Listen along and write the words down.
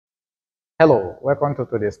Hello, welcome to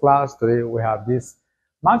today's class. Today we have this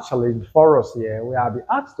math challenge for us here. We have been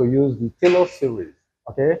asked to use the Taylor series,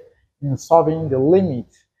 okay, in solving the limit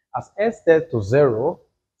as x tends to 0,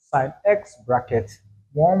 sine x bracket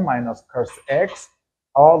 1 minus cos x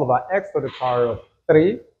all over x to the power of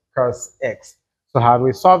 3 cos x. So how do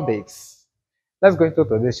we solve this? Let's go into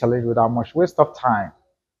today's challenge without much waste of time.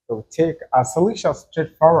 So we take a solution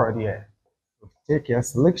straightforward here. Take your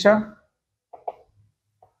selection.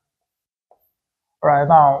 All right,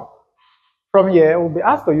 now from here, we'll be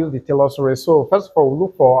asked to use the Taylor series. So first of all, we'll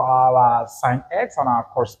look for our sine x and our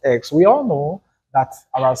cos x. We all know that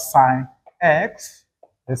our sine x,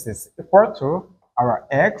 this is equal to our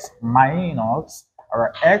x minus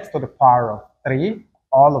our x to the power of 3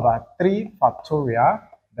 all over 3 factorial,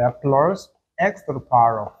 then plus x to the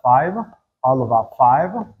power of 5 all over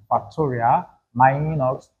 5 factorial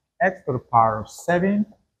minus x to the power of 7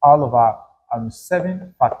 all over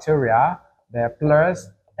 7 factorial, then plus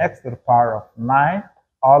x to the power of 9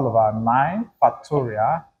 all over 9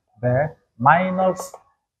 factorial, then minus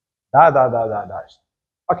dash.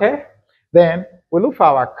 Okay, then we look for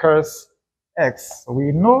our cos x.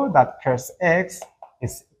 We know that cos x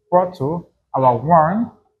is equal to our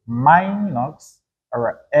 1 minus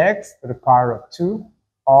our x to the power of 2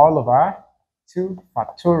 all over 2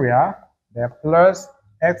 factorial, then plus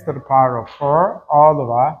x to the power of 4 all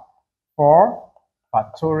over 4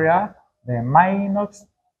 factorial, then minus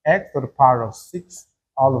x to the power of 6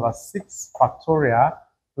 all over 6 factorial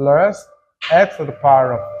plus x to the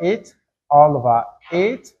power of 8 all over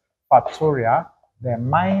 8 factorial, then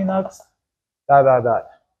minus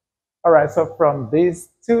All right, so from these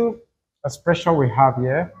two expressions we have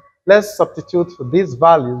here, let's substitute these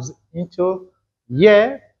values into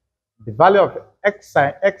here, the value of x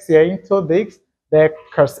sine x here into this, the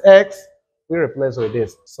cos x, we replace with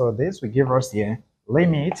this. So this will give us here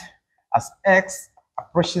limit as x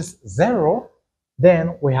approaches 0,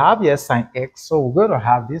 then we have here sine x. So we're going to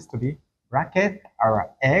have this to be bracket our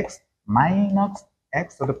x minus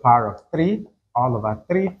x to the power of 3 all over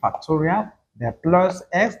 3 factorial, then plus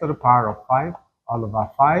x to the power of 5 all over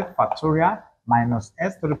 5 factorial minus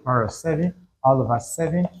x to the power of 7 all over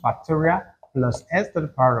 7 factorial plus x to the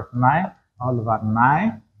power of 9 all over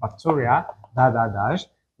 9 factorial, dash,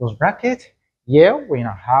 close bracket. Here we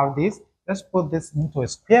now have this. Let's put this into a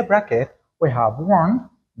square bracket. We have 1,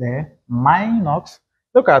 then minus,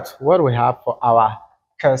 look at what we have for our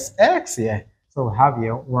cos x here. So we have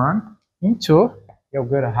here 1 into, you're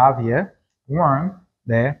going to have here 1,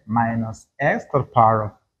 then minus x to the power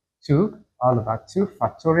of 2 all over 2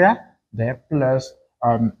 factorial, then plus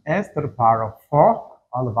x to the power of 4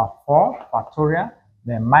 all over 4 factorial,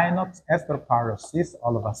 then minus x to the power of 6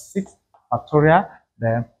 all over 6 factorial,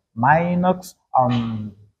 then minus,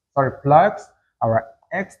 plus our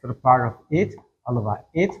x to the power of 8 all over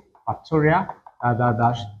 8 factorial,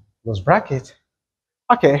 dash, close bracket.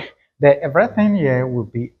 Okay, then everything here will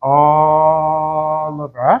be all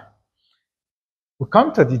over. We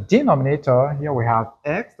come to the denominator. Here we have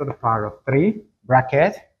x to the power of 3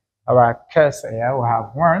 bracket. Our cos here we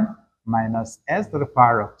have 1 minus x to the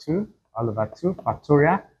power of 2 all over 2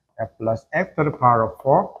 factorial, plus x to the power of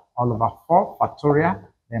 4 all over 4 factorial,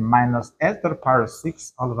 then minus x to the power of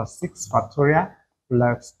 6 all over 6 factorial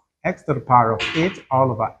plus x to the power of 8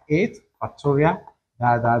 all over 8 factorial,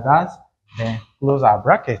 then close our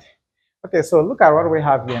bracket. Okay, so look at what we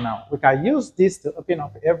have here now. We can use this to open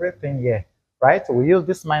up everything here, right? We use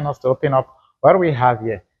this minus to open up what we have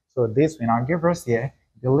here. So this will now give us here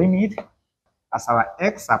the limit as our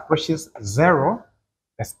x approaches 0.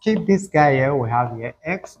 Let's keep this guy here. We have here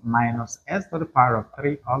x minus s to the power of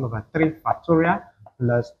 3 all over 3 factorial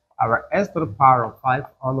plus our s to the power of 5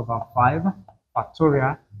 all over 5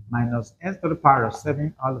 factorial minus s to the power of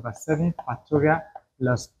 7 all over 7 factorial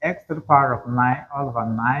plus x to the power of 9 all over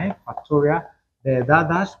 9 factorial, the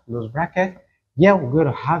dash, close bracket. Here we're going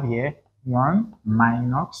to have here 1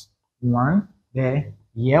 minus 1, then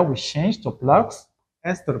here we change to plus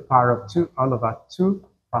s to the power of 2 all over 2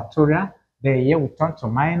 factorial, then here we turn to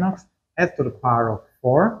minus s to the power of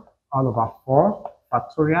 4 all over 4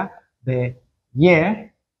 factorial, then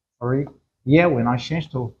here we now change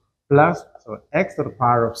to plus, so x to the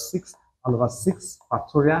power of 6 all over 6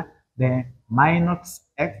 factorial, then minus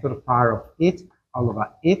x to the power of 8 all over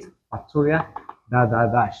 8 factorial,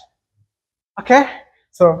 dash. Okay,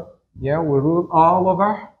 so here we rule all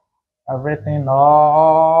over, everything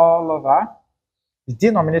all over. The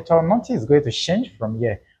denominator, nothing is going to change from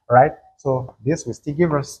here, right? So this will still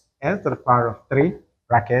give us s to the power of 3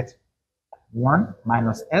 bracket 1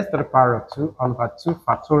 minus s to the power of 2 all over 2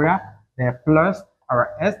 factorial, then plus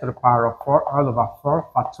our s to the power of 4 all over 4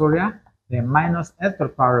 factorial, then minus x to the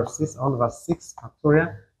power of 6 all over 6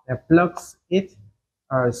 factorial, then plus 8,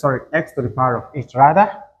 x to the power of 8 rather.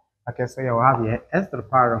 Okay, so you will have here x to the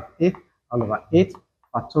power of 8 all over 8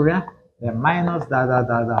 factorial, then minus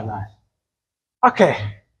that. Okay,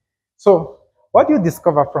 so what you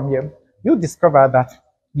discover from here, you discover that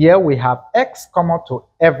here we have x common to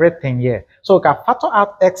everything here. So we can factor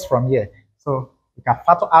out x from here. So we can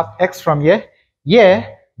factor out x from here.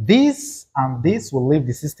 Here, this and this will leave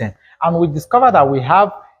the system. And we discover that we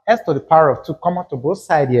have s to the power of 2 common to both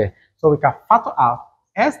sides here. So we can factor out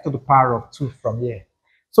s to the power of 2 from here.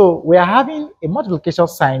 So we are having a multiplication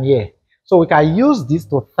sign here. So we can use this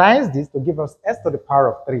to times this to give us s to the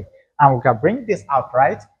power of 3. And we can bring this out,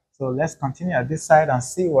 right? So let's continue at this side and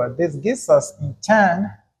see what this gives us in turn.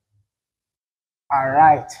 All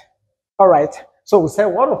right. So we say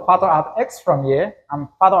what will factor out x from here and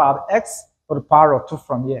factor out x to the power of 2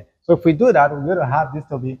 from here. So if we do that, we're going to have this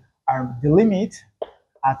to be the limit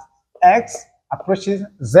at x approaches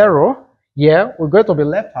 0. Here, we're going to be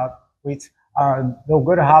left out with, we're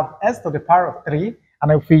going to have s to the power of 3.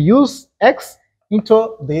 And if we use x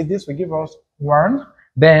into this will give us 1.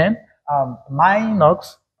 Then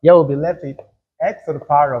minus, here we'll be left with x to the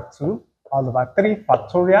power of 2 all over 3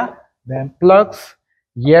 factorial. Then plus,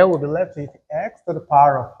 here we'll be left with x to the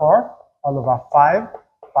power of 4 all over 5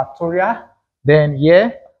 factorial. Then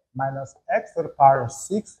here minus x to the power of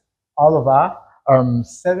 6 all over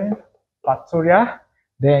 7 factorial.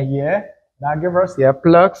 Then here, now give us here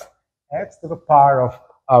plus x to the power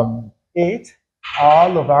of 8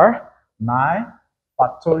 all over 9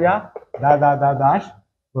 factorial, dash,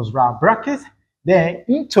 those round brackets. Then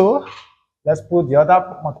into, let's put the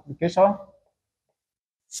other multiplication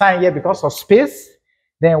sign here because of space.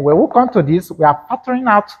 Then when we come to this, we are factoring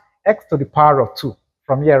out x to the power of 2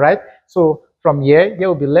 from here, right? So from here,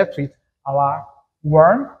 we'll be left with our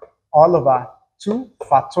 1 all over 2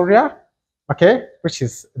 factorial, okay, which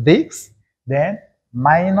is this. Then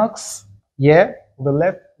minus, here we'll be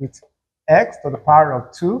left with x to the power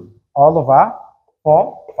of 2 all over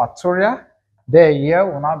 4 factorial. Then here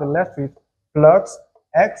we'll now be left with plus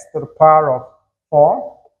x to the power of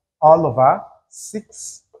 4 all over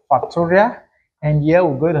 6 factorial. And here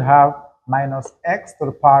we're going to have minus x to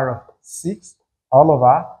the power of 6 all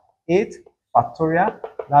over 8 factorial,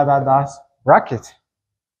 that's bracket.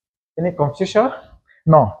 Any confusion?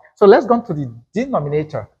 No. So let's go to the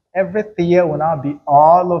denominator. Everything here will now be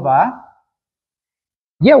all over.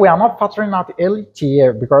 Here we are not factoring out LT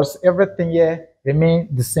here because everything here remains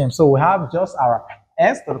the same. So we have just our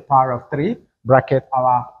s to the power of 3 bracket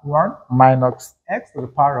our 1 minus x to the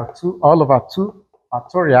power of 2 all over 2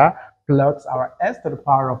 factorial plus our s to the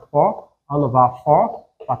power of 4 all over 4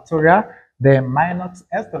 factorial, then minus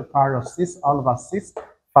s to the power of 6 all over 6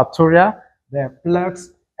 factorial, then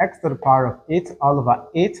plus x to the power of 8 all over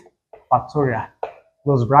 8 factorial.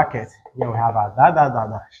 Close bracket. Here we have our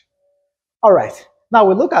dash. All right. Now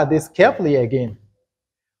we look at this carefully again.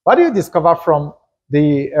 What do you discover from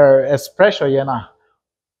the expression here now?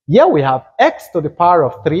 Here we have x to the power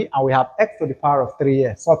of 3 and we have x to the power of 3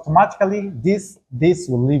 here. So automatically this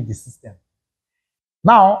will leave the system.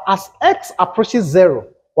 Now as x approaches 0,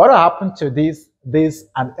 what will happen to this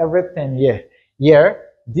and everything here? Here,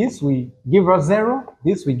 this will give us 0,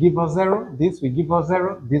 this will give us 0, this will give us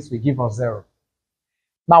 0, this will give us 0.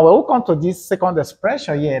 Now we'll come to this second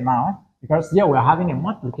expression here now, because here we're having a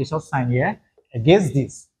multiplication sign here against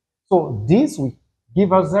this. So this will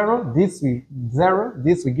give us 0, this will 0,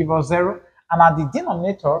 this will give us 0. And at the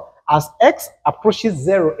denominator, as x approaches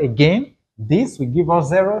 0 again, this will give us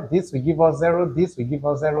 0, this will give us 0, this will give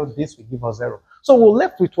us 0, this will give us 0. So we're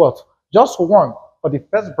left with what? Just 1 for the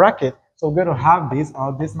first bracket. So we're going to have this,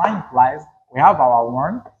 or this now implies we have our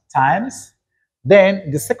 1 times. Then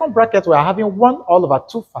the second bracket, we are having 1 all over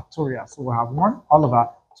 2 factorial. So we have 1 all over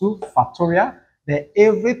 2 factorial. Then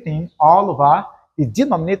everything all over the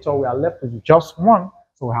denominator, we are left with just 1.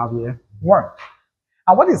 So we have here 1.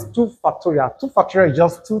 And what is 2 factorial? 2 factorial is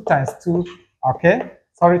just 2 times 2, okay?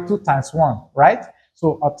 Sorry, 2 times 1, right?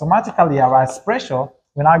 So automatically our expression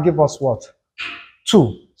will now give us what?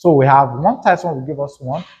 2. So we have 1 times 1 will give us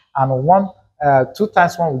 1, and 2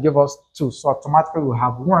 times 1 will give us 2. So automatically we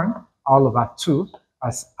have 1 all over 2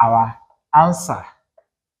 as our answer.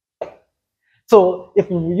 So if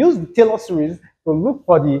we use the Taylor series to look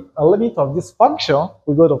for the limit of this function,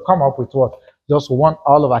 we're going to come up with what? Just 1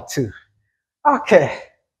 all over 2. Okay.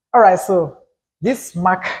 All right. So this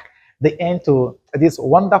marks the end to this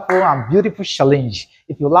wonderful and beautiful challenge.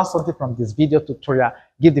 If you learned something from this video tutorial,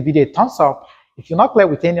 give the video a thumbs up. If you're not clear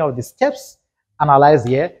with any of the steps analyzed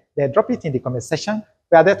here, then drop it in the comment section.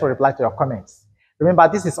 We are there to reply to your comments. Remember,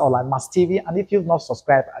 this is Onlinemaths TV, and if you've not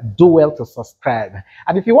subscribed, do well to subscribe.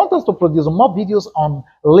 And if you want us to produce more videos on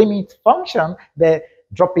limit function, then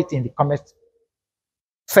drop it in the comment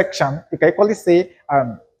section. You can equally say,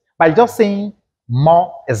 by just saying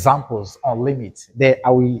more examples on limit, then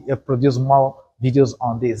I will produce more videos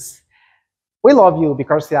on this. We love you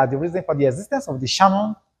because you are the reason for the existence of the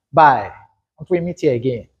channel. Bye. Until we meet here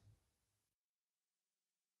again.